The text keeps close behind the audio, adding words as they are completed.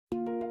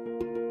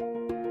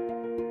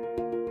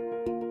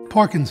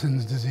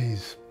Parkinson's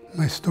disease.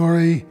 My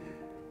story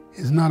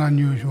is not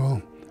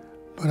unusual,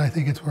 but I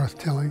think it's worth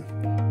telling.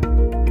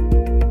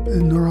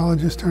 The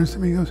neurologist turns to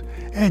me and goes,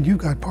 "Ed, you've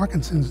got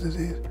Parkinson's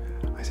disease."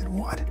 I said,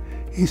 "What?"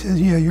 He says,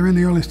 "Yeah, you're in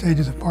the early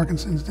stages of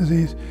Parkinson's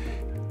disease."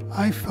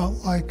 I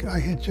felt like I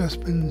had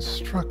just been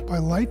struck by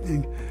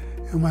lightning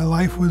and my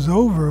life was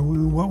over.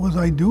 What was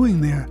I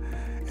doing there?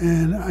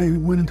 And I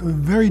went into a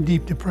very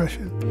deep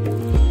depression.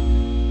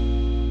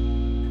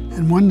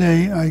 And one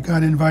day I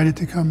got invited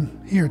to come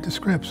here to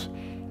Scripps,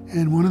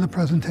 and one of the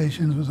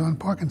presentations was on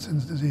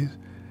Parkinson's disease.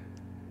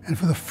 And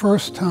for the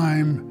first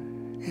time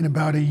in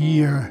about a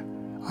year,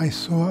 I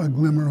saw a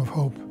glimmer of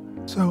hope.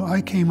 So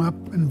I came up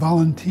and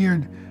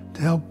volunteered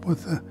to help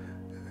with the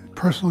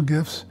personal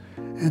gifts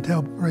and to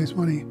help raise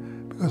money,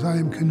 because I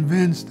am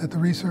convinced that the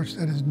research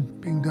that is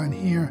being done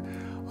here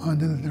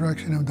under the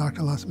direction of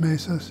Dr. Las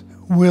Mesas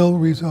will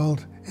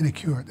result in a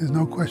cure. There's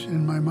no question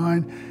in my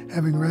mind.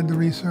 Having read the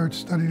research,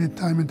 studied it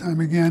time and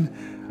time again,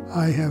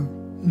 I have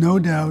no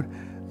doubt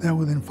that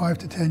within 5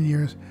 to 10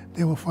 years,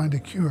 they will find a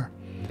cure.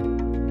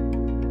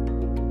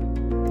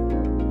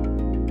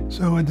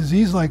 So a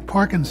disease like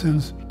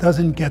Parkinson's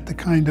doesn't get the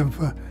kind of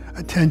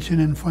attention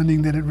and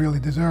funding that it really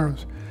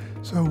deserves.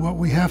 So what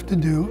we have to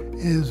do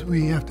is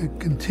we have to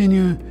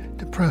continue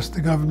to press the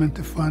government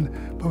to fund,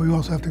 but we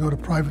also have to go to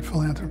private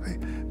philanthropy,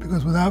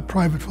 because without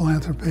private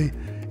philanthropy,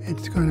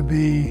 it's going to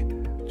be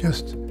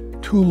just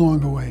too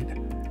long a wait.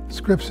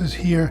 Scripps is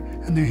here,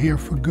 and they're here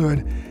for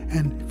good.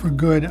 And for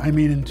good, I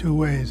mean in two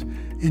ways: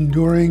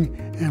 enduring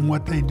and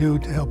what they do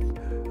to help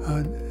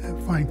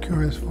find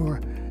cures for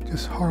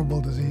just horrible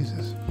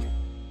diseases.